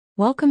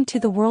Welcome to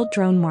the World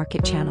Drone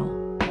Market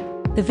channel.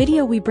 The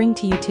video we bring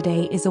to you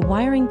today is a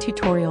wiring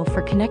tutorial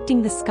for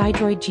connecting the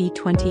Skydroid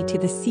G20 to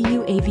the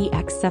CUAV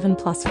X7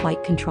 Plus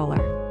flight controller.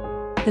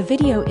 The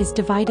video is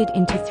divided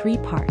into 3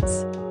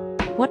 parts.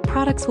 What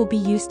products will be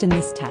used in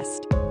this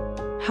test?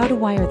 How to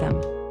wire them?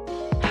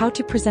 How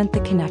to present the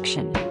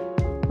connection?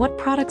 What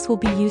products will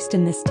be used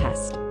in this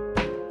test?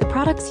 The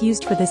products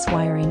used for this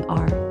wiring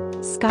are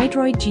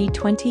Skydroid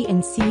G20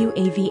 and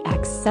CUAV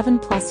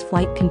X7 Plus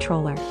flight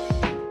controller.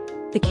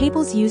 The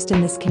cables used in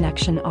this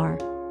connection are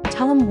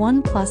Telum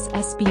 1 Plus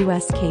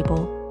SBUS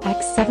cable,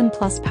 X7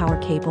 Plus power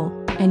cable,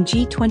 and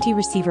G20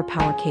 receiver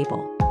power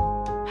cable.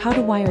 How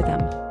to wire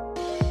them?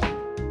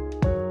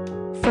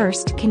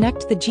 First,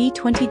 connect the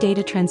G20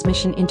 data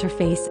transmission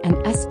interface and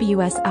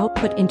SBUS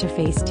output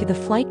interface to the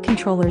flight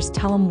controller's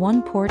Telum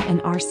 1 port and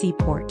RC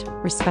port,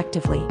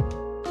 respectively.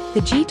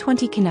 The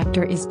G20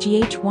 connector is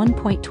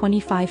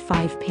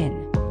GH1.255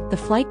 pin. The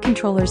flight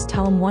controller's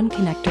Telum 1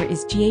 connector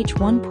is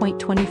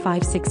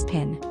GH1.256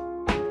 pin.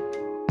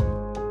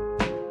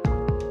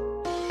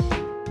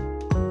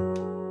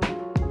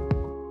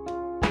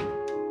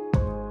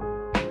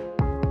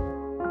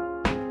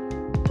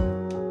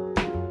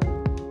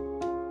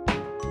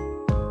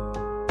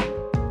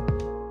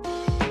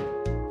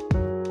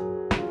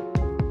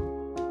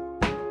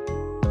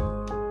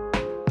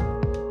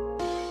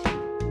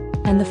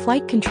 And the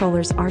flight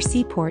controller's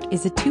RC port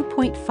is a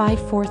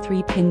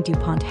 2.543 pin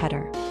DuPont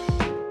header.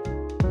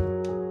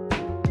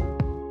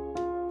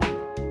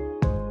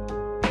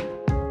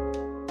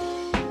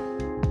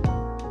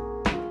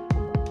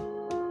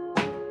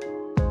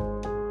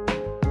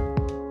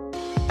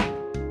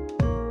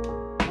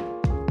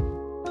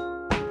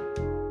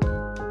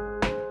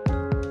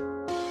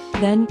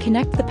 Then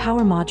connect the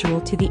power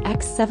module to the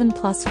X7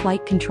 Plus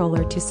flight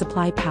controller to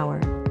supply power.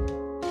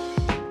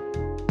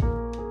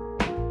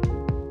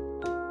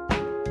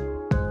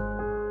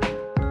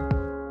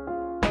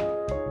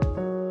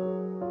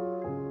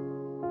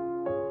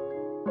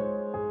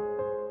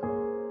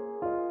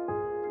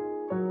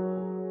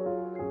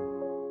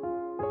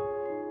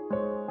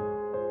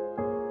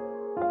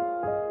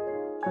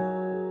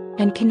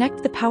 And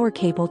connect the power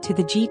cable to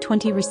the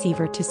G20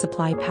 receiver to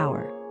supply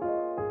power.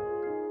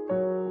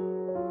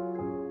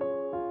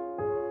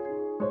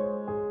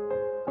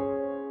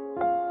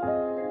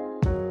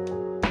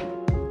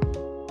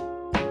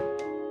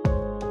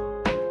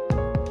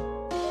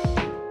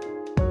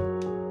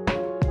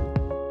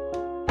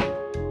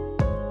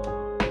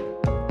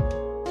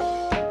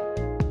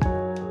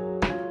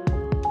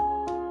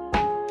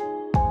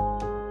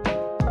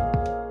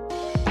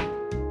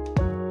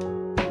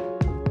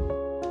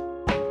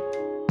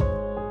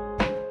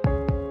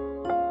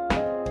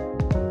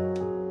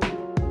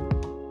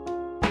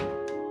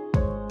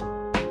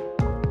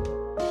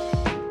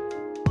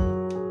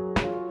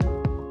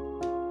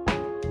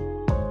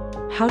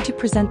 How to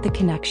present the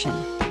connection.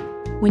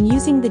 When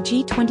using the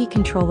G20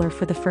 controller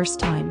for the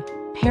first time,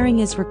 pairing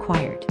is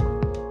required.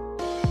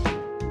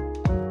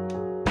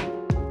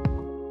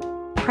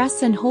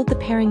 Press and hold the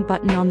pairing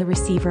button on the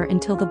receiver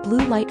until the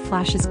blue light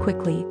flashes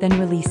quickly, then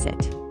release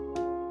it.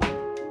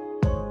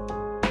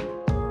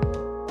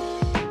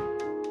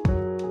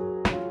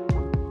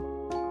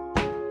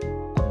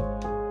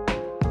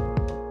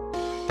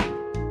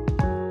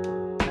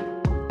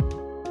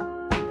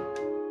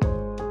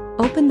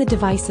 Open the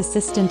device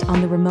assistant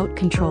on the remote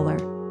controller.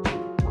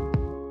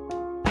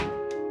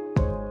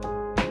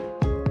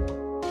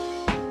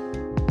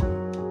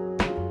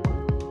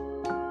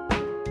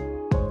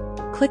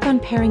 Click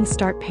on Pairing,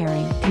 Start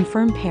Pairing,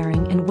 Confirm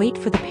Pairing, and wait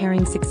for the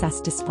pairing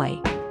success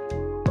display.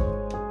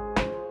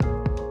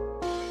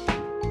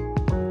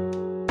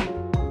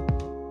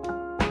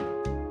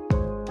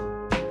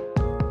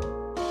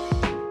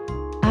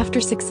 After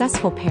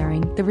successful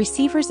pairing, the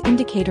receiver's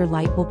indicator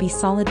light will be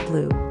solid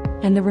blue,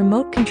 and the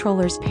remote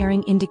controller's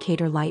pairing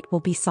indicator light will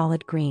be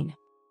solid green.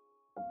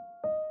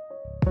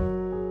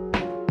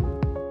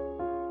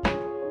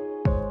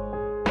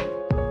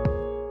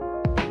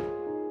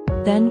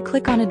 Then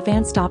click on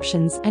Advanced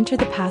Options, enter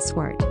the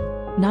password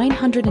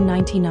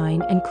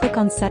 999 and click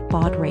on Set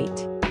Baud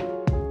Rate.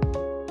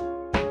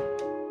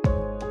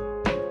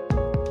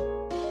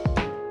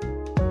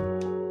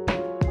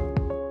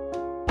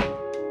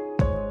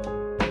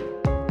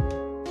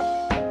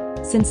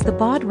 Since the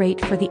baud rate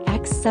for the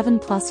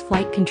X7 Plus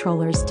flight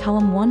controller's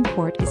Telum 1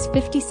 port is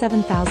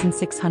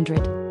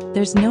 57,600,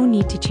 there's no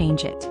need to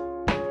change it.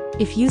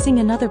 If using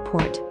another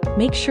port,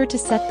 make sure to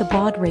set the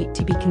baud rate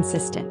to be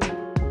consistent.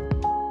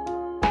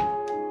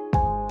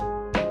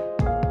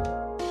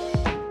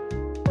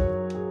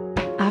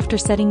 After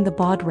setting the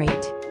baud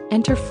rate,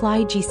 enter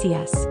Fly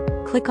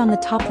GCS, click on the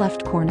top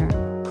left corner,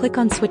 click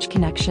on Switch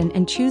Connection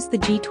and choose the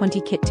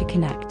G20 kit to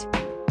connect.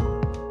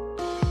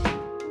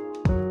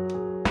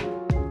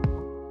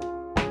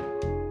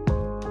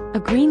 A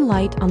green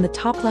light on the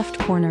top left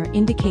corner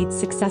indicates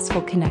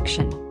successful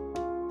connection.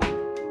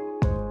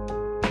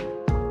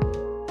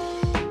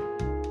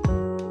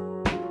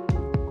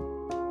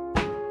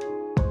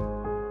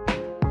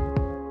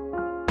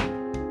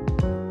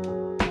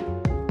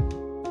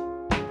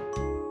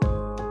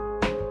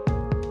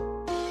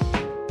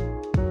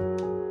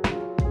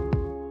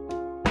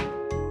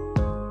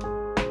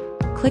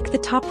 Click the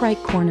top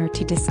right corner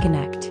to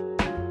disconnect.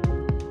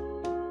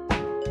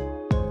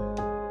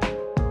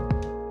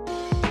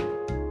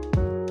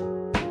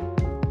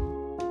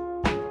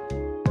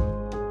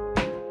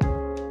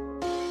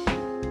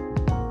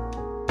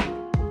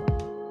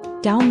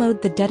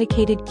 Download the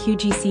dedicated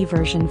QGC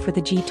version for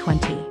the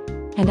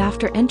G20, and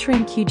after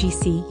entering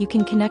QGC you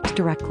can connect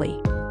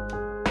directly.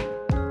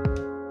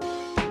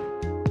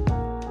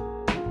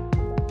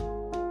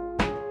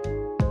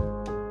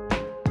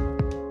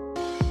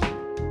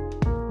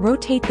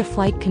 Rotate the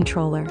flight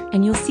controller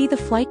and you'll see the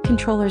flight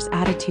controller's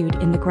attitude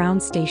in the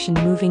ground station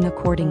moving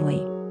accordingly.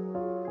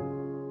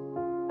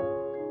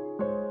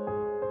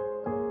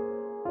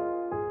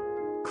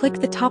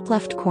 Click the top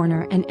left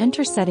corner and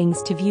enter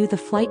settings to view the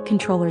flight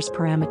controller's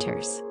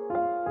parameters.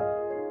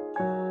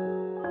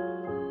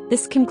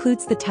 This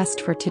concludes the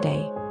test for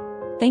today.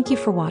 Thank you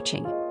for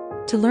watching.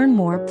 To learn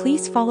more,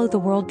 please follow the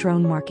World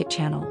Drone Market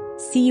channel.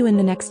 See you in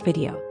the next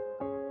video.